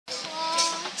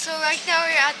right now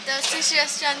we're at the sushi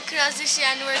restaurant Kura Sushi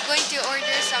and we're going to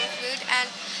order some food, and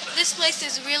this place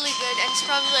is really good and it's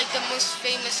probably like the most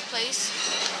famous place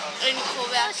in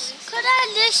Kobe. Kura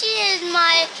Sushi is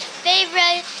my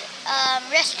favorite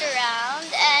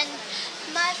restaurant, and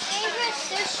my favorite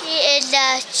sushi is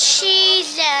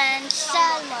cheese and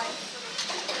salmon.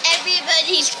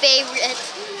 Everybody's favorite.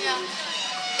 Yeah,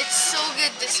 it's so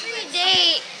good this Every place.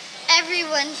 day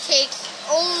everyone takes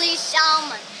only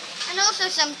salmon and also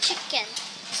some chicken.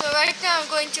 So right now I'm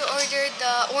going to order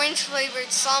the orange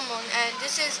flavored salmon, and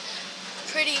this is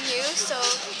pretty new, so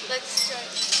let's try it.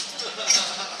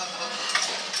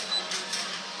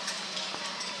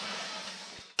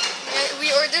 Yeah,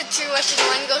 we ordered too much in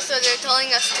one go, so they're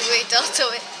telling us to wait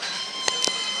also.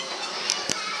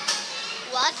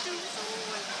 What?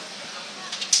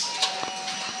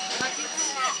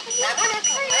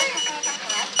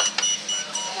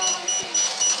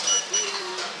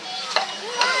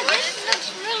 This looks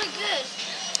really good.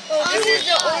 Oh, this is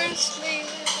the orange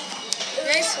flavor.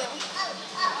 Nice one.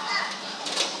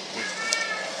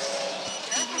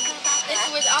 It's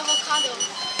with avocado.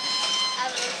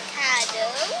 Avocado.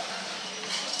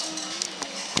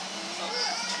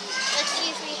 Let's see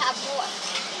if we have more.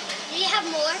 Do you have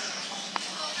more?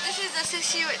 This is the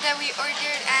sushi that we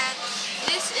ordered, and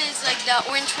this is like the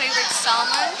orange flavored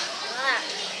salmon.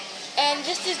 And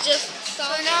this is just salmon.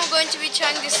 So now I'm going to be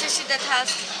trying the sushi that has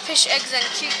fish eggs and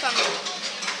cucumber.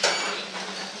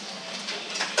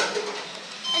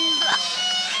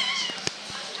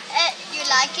 And you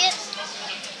like it?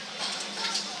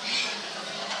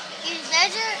 You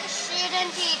better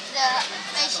shouldn't eat the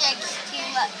fish eggs too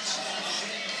much,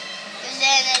 and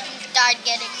then it will start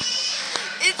getting.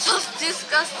 It's so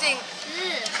disgusting.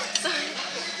 So,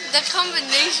 the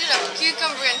combination of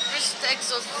cucumber and fish eggs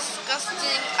was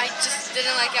disgusting. I just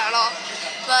didn't like it at all.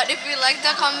 But if you like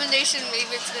the combination,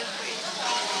 maybe it's good for you.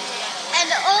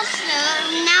 And also,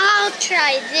 now I'll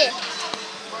try this.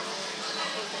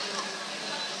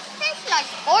 Tastes like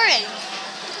orange.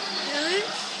 Really?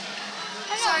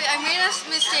 Sorry, I made a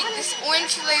mistake. This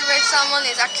orange flavored salmon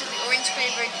is actually orange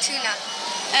flavored tuna.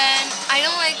 And I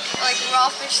don't like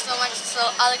raw fish so much, so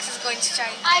Alex is going to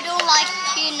try it. I don't like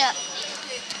tuna.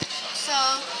 So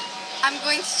I'm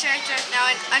going to try it right now,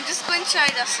 and I'm just going to try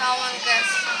the salmon,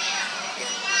 guys.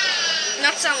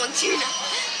 Not salmon, tuna.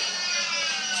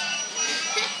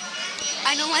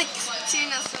 I don't like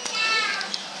tuna so much.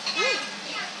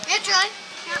 You try.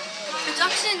 It's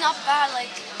actually not bad.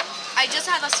 Like, I just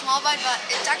had a small bite, but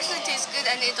it actually tastes good,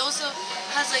 and it also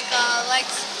has like a light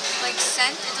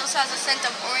scent. It also has a scent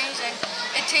of orange, and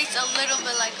it tastes a little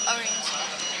bit like orange.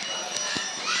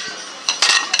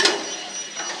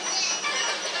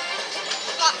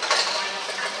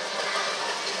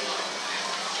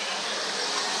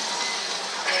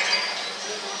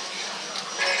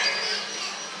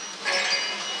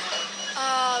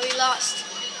 We lost.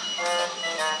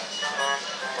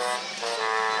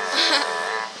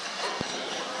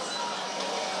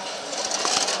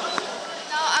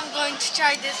 Now I'm going to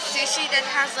try this sushi that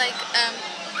has like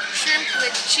shrimp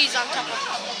with cheese on top of it.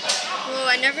 Oh,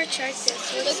 I never tried this.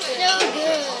 It looks good. So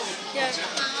good. Yeah.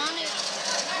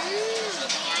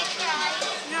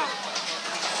 No.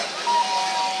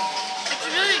 It's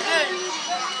really good.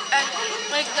 And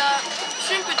like the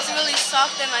shrimp, it's really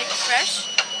soft and like fresh.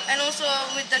 And also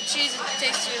with the cheese, it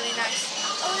tastes really nice.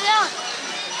 Oh yeah.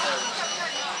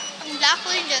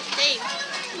 Exactly the same.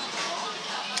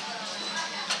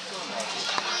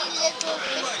 Little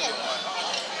fishes.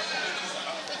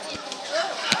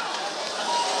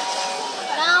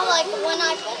 Now, like when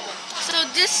I So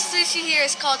this sushi here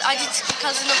is called Ajitsuki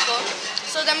Kazunoko.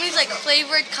 So that means like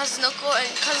flavored Kazunoko, and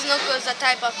Kazunoko is a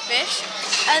type of fish.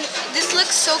 And this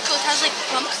looks so cool. It has like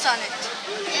bumps on it.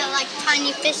 they're like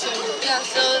tiny fishes. Yeah,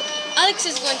 so Alex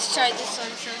is going to try this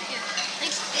one. So here.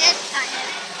 It's good kind of.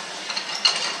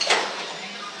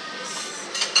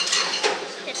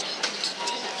 It's hard to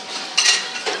take.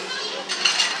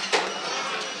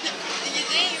 You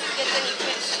didn't even get any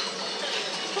fish.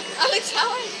 Alex, how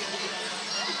are you?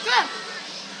 It's good.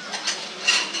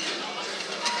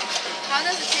 How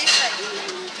does it taste like?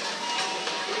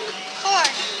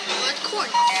 Corn. What corn?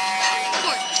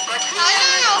 Corn. I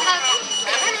don't know how to.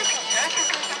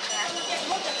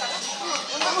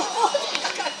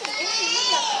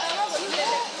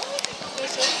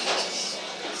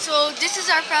 So this is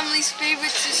our family's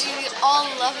favorite sushi. We all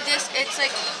love this. It's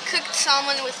like cooked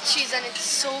salmon with cheese, and it's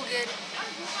so good.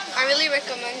 I really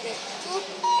recommend it.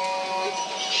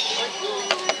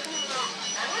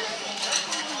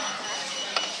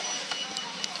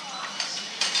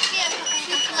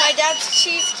 My dad's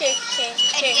cheesecake cake.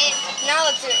 Okay. Now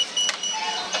let's do it.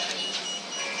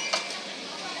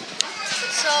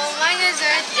 So my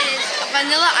dessert is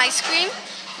vanilla ice cream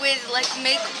with like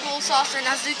maple sauce or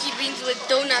Nazuki beans with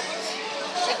donuts,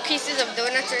 like pieces of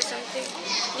donuts or something.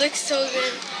 Looks so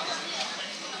good.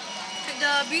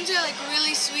 The beans are like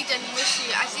really sweet and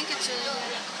mushy. I think it's really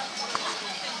good.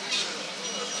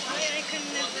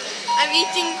 I'm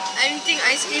eating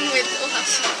ice cream with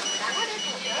ohashi.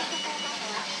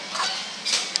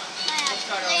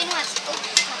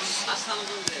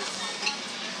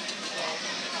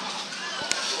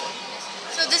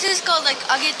 So this is called like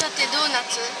agetate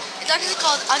donuts. It's actually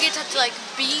called agetate like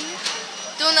bean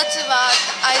donuts, but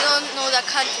I don't know the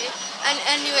kanji. And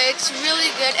anyway, it's really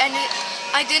good, and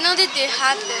I didn't know that they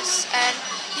had this, and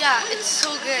yeah, it's so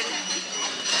good.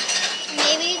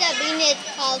 Maybe the bean is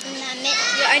called name.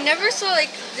 Yeah, I never saw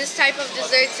like this type of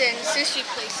desserts in sushi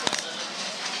places.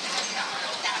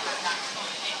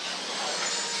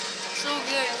 So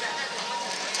good.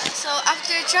 So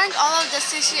after trying all of the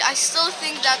sushi, I still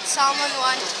think that salmon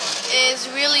one is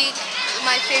really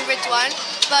my favorite one,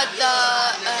 but the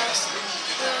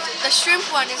shrimp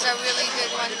one is a really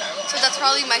good one. So that's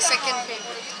probably my second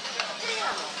favorite.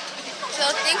 So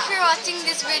thanks for watching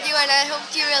this video, and I hope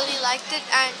you really liked it.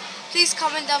 And please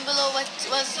comment down below what's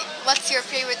your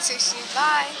favorite sushi.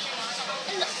 Bye.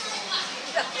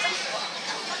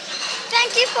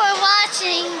 Thank you for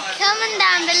watching. Comment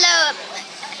down below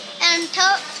and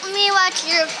tell me what's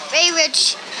your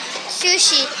favorite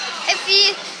sushi. If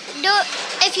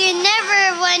you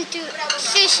never went to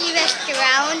sushi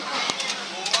restaurant,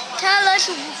 tell us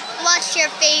what's your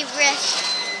favorite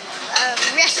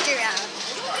restaurant.